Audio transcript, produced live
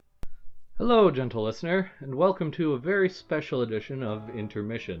Hello, gentle listener, and welcome to a very special edition of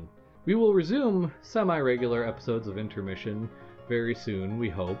Intermission. We will resume semi-regular episodes of Intermission very soon, we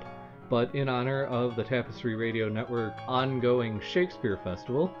hope, but in honor of the Tapestry Radio Network ongoing Shakespeare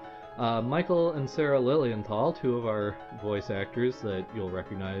Festival, Michael and Sarah Lilienthal, two of our voice actors that you'll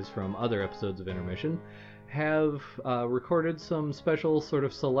recognize from other episodes of Intermission, have recorded some special sort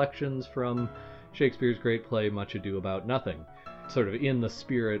of selections from Shakespeare's great play Much Ado About Nothing, sort of in the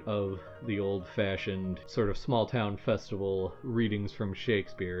spirit of the old-fashioned sort of small-town festival readings from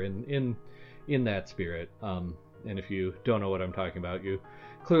Shakespeare, in that spirit. And if you don't know what I'm talking about, you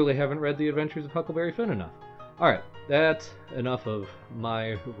clearly haven't read The Adventures of Huckleberry Finn enough. Alright, that's enough of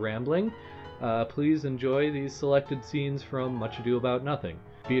my rambling. Please enjoy these selected scenes from Much Ado About Nothing.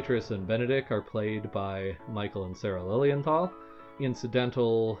 Beatrice and Benedick are played by Michael and Sarah Lilienthal.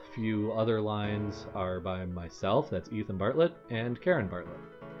 Incidental few other lines are by myself, that's Ethan Bartlett, and Karen Bartlett.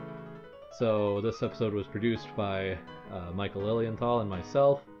 So this episode was produced by Michael Lilienthal and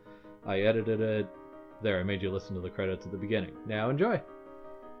myself. I edited it. There, I made you listen to the credits at the beginning. Now enjoy!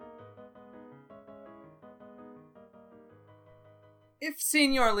 If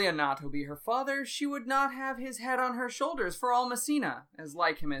Signor Leonato be her father, she would not have his head on her shoulders for all Messina, as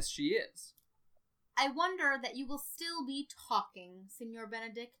like him as she is. I wonder that you will still be talking, Signor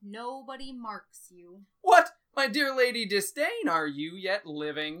Benedick. Nobody marks you. What, my dear Lady Disdain, are you yet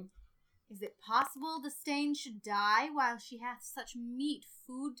living? Is it possible Disdain should die while she hath such meat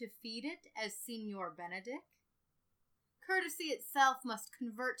food to feed it as Signor Benedick? Courtesy itself must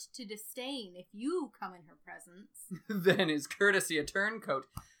convert to disdain if you come in her presence. Then is courtesy a turncoat.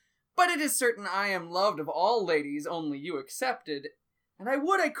 But it is certain I am loved of all ladies, only you excepted, and I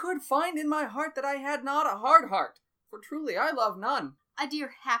would I could find in my heart that I had not a hard heart, for truly I love none. A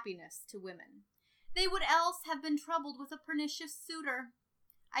dear happiness to women. They would else have been troubled with a pernicious suitor.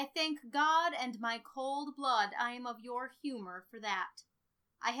 I thank God and my cold blood I am of your humor for that.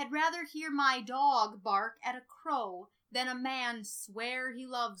 I had rather hear my dog bark at a crow than a man swear he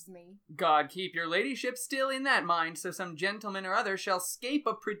loves me. God keep your ladyship still in that mind, so some gentleman or other shall scape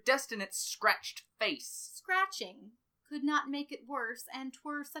a predestinate scratched face. Scratching could not make it worse, and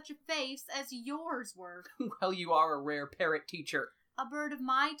 'twere such a face as yours were. Well, you are a rare parrot teacher. A bird of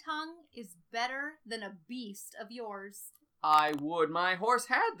my tongue is better than a beast of yours. I would my horse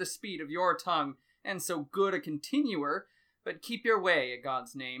had the speed of your tongue, and so good a continuer, but keep your way, a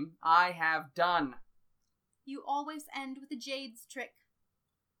God's name. I have done. You always end with a jade's trick.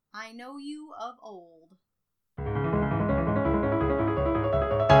 I know you of old.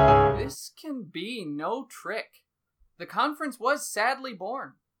 This can be no trick. The conference was sadly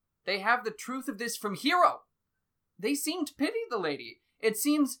born. They have the truth of this from Hero. They seem to pity the lady. It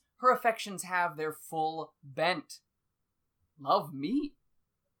seems her affections have their full bent. Love me?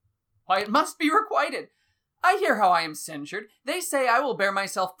 Why, it must be requited. I hear how I am censured. They say I will bear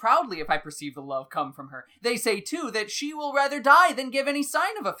myself proudly if I perceive the love come from her. They say, too, that she will rather die than give any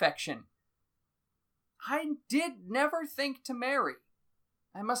sign of affection. I did never think to marry.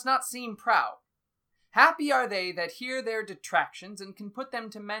 I must not seem proud. Happy are they that hear their detractions and can put them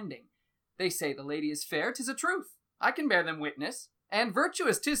to mending. They say the lady is fair, 'tis a truth. I can bear them witness. And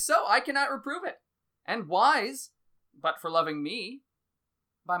virtuous, 'tis so, I cannot reprove it. And wise, but for loving me.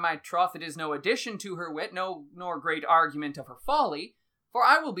 By my troth, it is no addition to her wit, nor great argument of her folly, for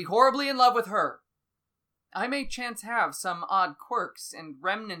I will be horribly in love with her. I may chance have some odd quirks and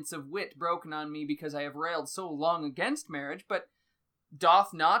remnants of wit broken on me because I have railed so long against marriage, but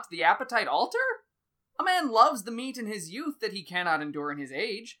doth not the appetite alter? A man loves the meat in his youth that he cannot endure in his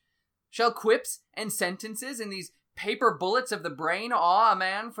age. Shall quips and sentences and these paper bullets of the brain awe a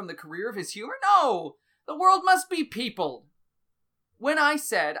man from the career of his humor? No! The world must be peopled. When I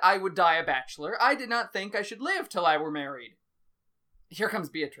said I would die a bachelor, I did not think I should live till I were married. Here comes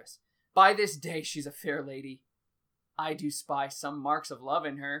Beatrice. By this day she's a fair lady. I do spy some marks of love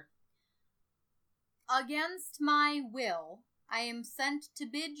in her. Against my will, I am sent to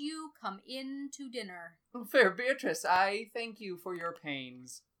bid you come in to dinner. Fair Beatrice, I thank you for your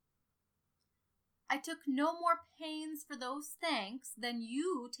pains. I took no more pains for those thanks than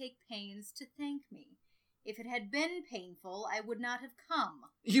you take pains to thank me. If it had been painful, I would not have come.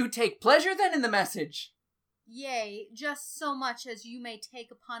 You take pleasure then in the message? Yea, just so much as you may take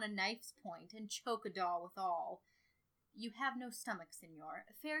upon a knife's point and choke a doll withal. You have no stomach, Signor.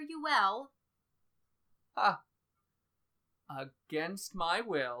 Fare you well. Ha! Against my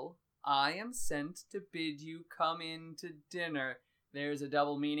will, I am sent to bid you come in to dinner. There's a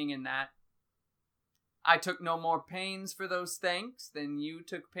double meaning in that. I took no more pains for those thanks than you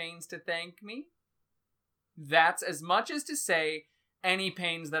took pains to thank me. That's as much as to say Any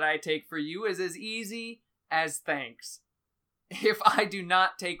pains that I take for you is as easy as thanks. If I do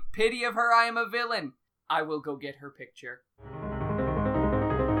not take pity of her, I am a villain. I will go get her picture.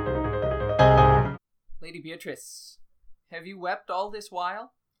 Lady Beatrice, have you wept all this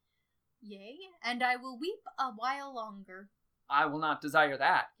while? Yea, and I will weep a while longer. I will not desire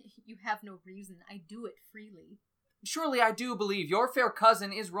that. You have no reason. I do it freely. Surely I do believe your fair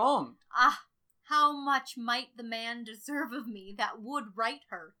cousin is wronged. Ah, how much might the man deserve of me that would right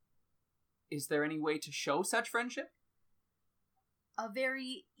her? Is there any way to show such friendship? A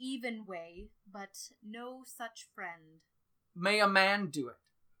very even way, but no such friend. May a man do it?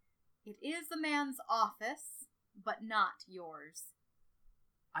 It is a man's office, but not yours.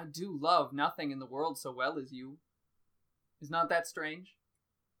 I do love nothing in the world so well as you. Is not that strange?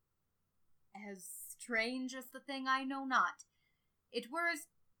 As strange as the thing I know not. It were as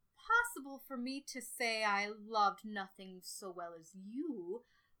possible for me to say I loved nothing so well as you,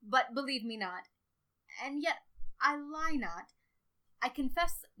 but believe me not. And yet I lie not. I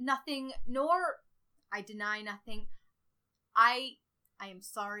confess nothing, nor I deny nothing. I am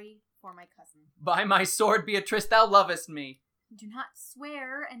sorry for my cousin. By my sword, Beatrice, thou lovest me. Do not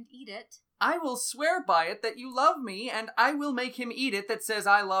swear and eat it. I will swear by it that you love me, and I will make him eat it that says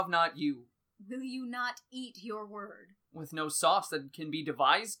I love not you. Will you not eat your word? With no sauce that can be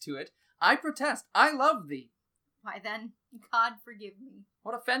devised to it, I protest, I love thee. Why then, God forgive me.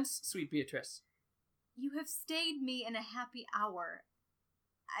 What offense, sweet Beatrice? You have stayed me in a happy hour.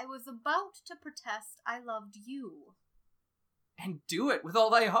 I was about to protest I loved you. And do it with all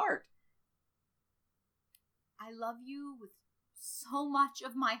thy heart. I love you with so much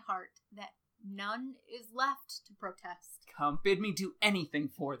of my heart that none is left to protest. Come, bid me do anything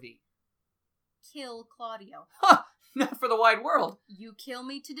for thee. Kill Claudio. Ha! Not for the wide world. You kill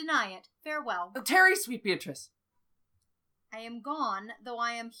me to deny it. Farewell. Tarry, sweet Beatrice. I am gone, though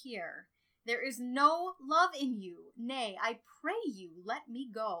I am here. There is no love in you. Nay, I pray you, let me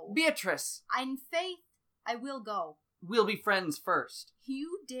go. Beatrice! In faith, I will go. We'll be friends first.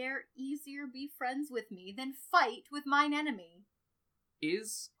 You dare easier be friends with me than fight with mine enemy.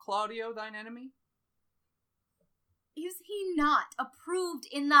 Is Claudio thine enemy? Is he not approved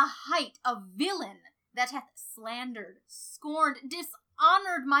in the height a villain that hath slandered, scorned,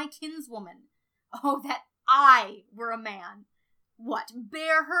 dishonored my kinswoman? Oh, that I were a man! What,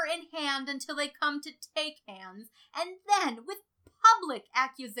 bear her in hand until they come to take hands, and then, with public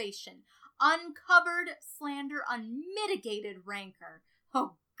accusation, uncovered slander, unmitigated rancor.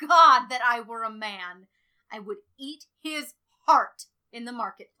 Oh God, that I were a man! I would eat his heart in the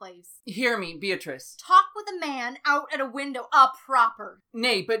marketplace. Hear me, Beatrice. Talk with a man out at a window, a proper.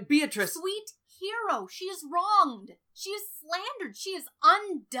 Nay, but Beatrice... Sweet hero, she is wronged. She is slandered. She is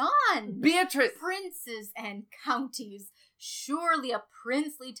undone. Beatrice! Princes and counties. Surely a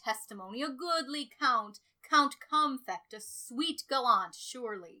princely testimony, a goodly count. Count Comfect, a sweet gallant,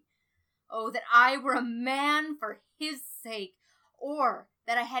 surely. Oh, that I were a man for his sake, or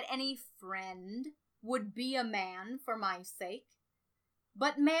that I had any friend would be a man for my sake.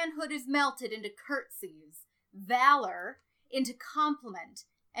 But manhood is melted into curtsies, valor into compliment,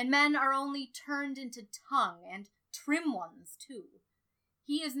 and men are only turned into tongue, and trim ones too.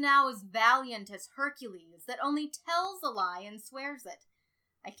 He is now as valiant as Hercules, that only tells a lie and swears it.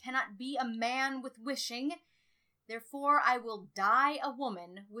 I cannot be a man with wishing, therefore I will die a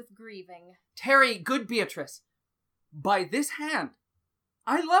woman with grieving. Tarry, good Beatrice. By this hand,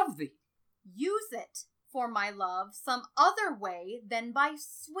 I love thee. Use it for my love some other way than by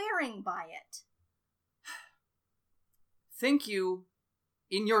swearing by it. Think you,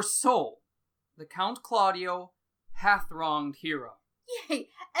 in your soul, the Count Claudio hath wronged Hero? Yea,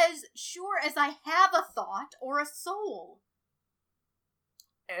 as sure as I have a thought or a soul.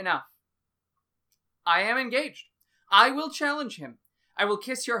 Enough. I am engaged. I will challenge him. I will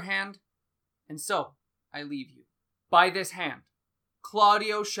kiss your hand, and so I leave you. By this hand,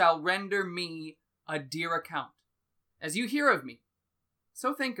 Claudio shall render me a dear account. As you hear of me,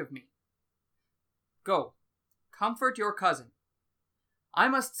 so think of me. Go, comfort your cousin. I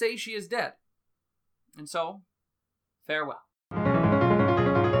must say she is dead. And so, farewell.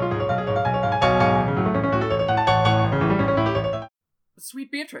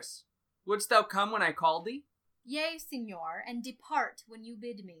 Sweet Beatrice, wouldst thou come when I called thee? Yea, signor, and depart when you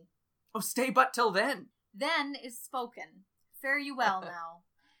bid me. Oh, stay but till then. Then is spoken. Fare you well now.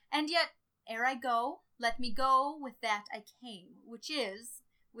 And yet, ere I go, let me go with that I came, which is,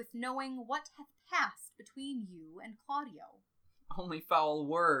 with knowing what hath passed between you and Claudio. Only foul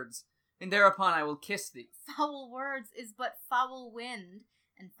words, and thereupon I will kiss thee. Foul words is but foul wind,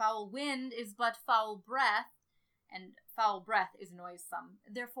 and foul wind is but foul breath, and foul breath is noisome.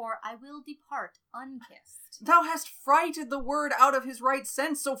 Therefore I will depart unkissed. Thou hast frighted the word out of his right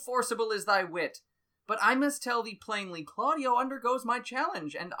sense, so forcible is thy wit. But I must tell thee plainly, Claudio undergoes my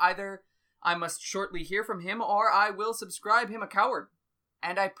challenge, and either I must shortly hear from him, or I will subscribe him a coward.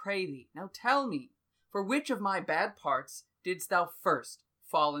 And I pray thee, now tell me, for which of my bad parts didst thou first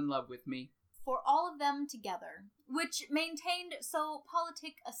fall in love with me? For all of them together, which maintained so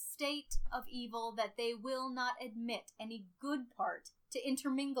politic a state of evil that they will not admit any good part to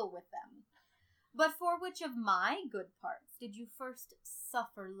intermingle with them. But for which of my good parts did you first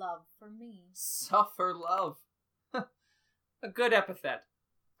suffer love for me? Suffer love. A good epithet.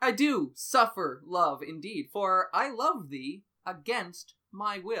 I do suffer love indeed, for I love thee against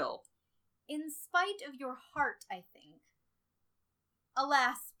my will. In spite of your heart, I think.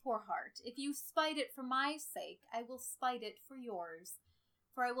 Alas, poor heart, if you spite it for my sake, I will spite it for yours,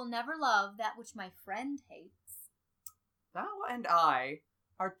 for I will never love that which my friend hates. Thou and I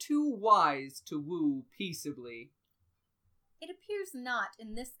are too wise to woo peaceably. It appears not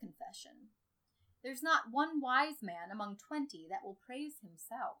in this confession. There's not one wise man among 20 that will praise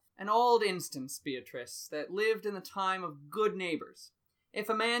himself. An old instance, Beatrice, that lived in the time of good neighbors. If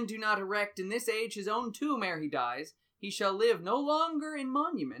a man do not erect in this age his own tomb ere he dies, he shall live no longer in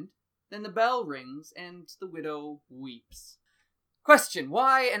monument than the bell rings and the widow weeps. Question,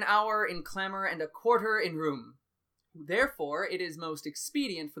 why an hour in clamour and a quarter in room? Therefore it is most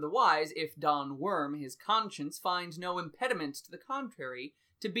expedient for the wise, if Don Worm his conscience find no impediment to the contrary,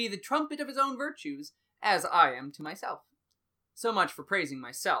 to be the trumpet of his own virtues, as I am to myself. So much for praising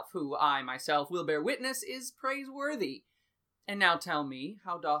myself, who I myself will bear witness is praiseworthy. And now tell me,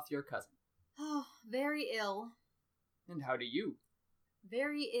 how doth your cousin? Oh, very ill. And how do you?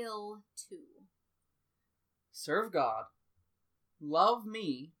 Very ill, too. Serve God, love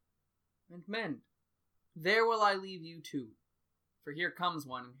me, and mend. There will I leave you too, for here comes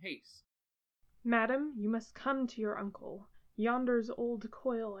one in haste. Madam, you must come to your uncle. Yonder's old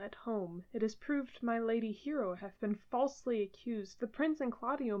coil at home. It is proved my Lady Hero hath been falsely accused, the Prince and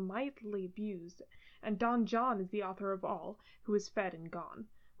Claudio mightily abused, and Don John is the author of all, who is fed and gone.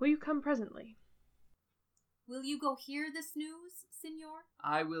 Will you come presently? Will you go hear this news, Signor?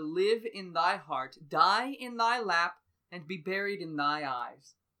 I will live in thy heart, die in thy lap, and be buried in thy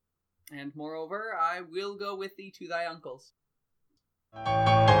eyes. And moreover, I will go with thee to thy uncle's.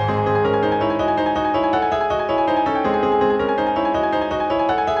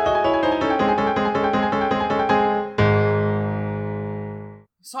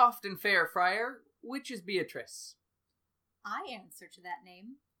 Soft and fair, friar, which is Beatrice? I answer to that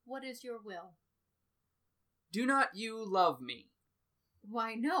name. What is your will? Do not you love me?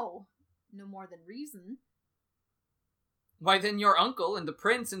 Why, no. No more than reason. Why, then your uncle and the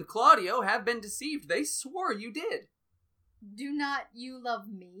prince and Claudio have been deceived. They swore you did. Do not you love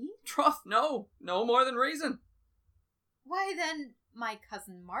me? Troth, no. No more than reason. Why, then, my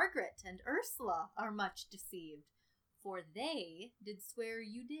cousin Margaret and Ursula are much deceived, for they did swear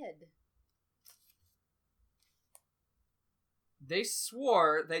you did. They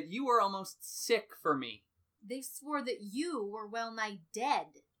swore that you were almost sick for me. They swore that you were well nigh dead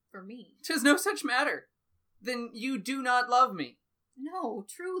for me. 'Tis no such matter. Then you do not love me. No,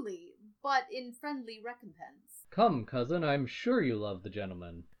 truly, but in friendly recompense. Come, cousin, I'm sure you love the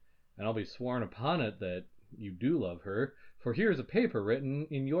gentleman, and I'll be sworn upon it that you do love her, for here's a paper written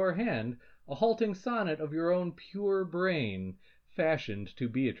in your hand, a halting sonnet of your own pure brain, fashioned to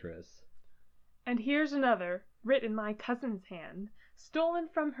Beatrice. And here's another, writ in my cousin's hand, stolen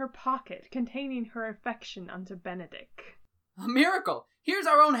from her pocket, containing her affection unto Benedick. A miracle! Here's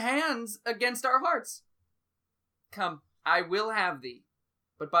our own hands against our hearts. Come, I will have thee,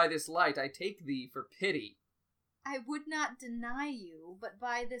 but by this light I take thee for pity. I would not deny you, but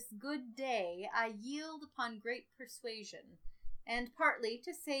by this good day I yield upon great persuasion, and partly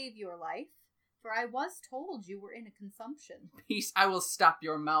to save your life, for I was told you were in a consumption. Peace, I will stop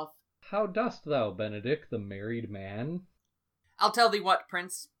your mouth. How dost thou, Benedick, the married man? I'll tell thee what,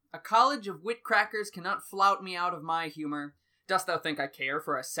 Prince. A college of wit-crackers cannot flout me out of my humor. Dost thou think I care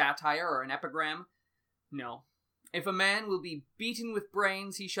for a satire or an epigram? No. If a man will be beaten with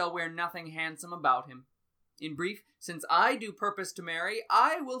brains, he shall wear nothing handsome about him. In brief, since I do purpose to marry,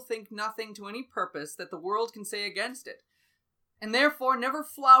 I will think nothing to any purpose that the world can say against it, and therefore never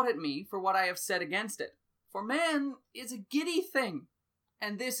flout at me for what I have said against it. For man is a giddy thing,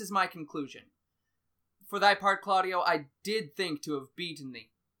 and this is my conclusion. For thy part, Claudio, I did think to have beaten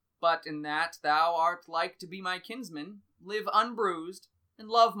thee, but in that thou art like to be my kinsman, live unbruised, and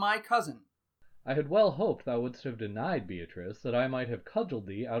love my cousin. I had well hoped thou wouldst have denied, Beatrice, that I might have cudgelled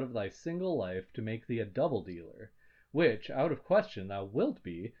thee out of thy single life to make thee a double dealer, which out of question thou wilt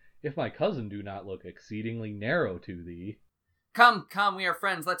be, if my cousin do not look exceedingly narrow to thee. Come, come, we are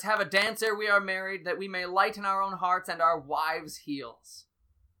friends. Let's have a dance ere we are married, that we may lighten our own hearts and our wives' heels.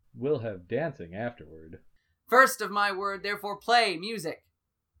 We'll have dancing afterward. First of my word, therefore play music.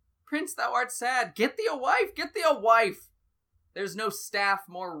 Prince, thou art sad. Get thee a wife, get thee a wife. There's no staff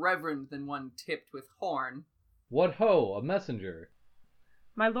more reverend than one tipped with horn. What ho, a messenger!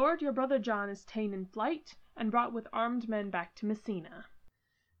 My lord, your brother John is ta'en in flight, and brought with armed men back to Messina.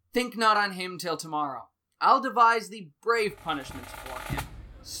 Think not on him till tomorrow. I'll devise thee brave punishments for him.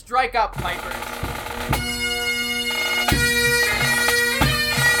 Strike up, pipers!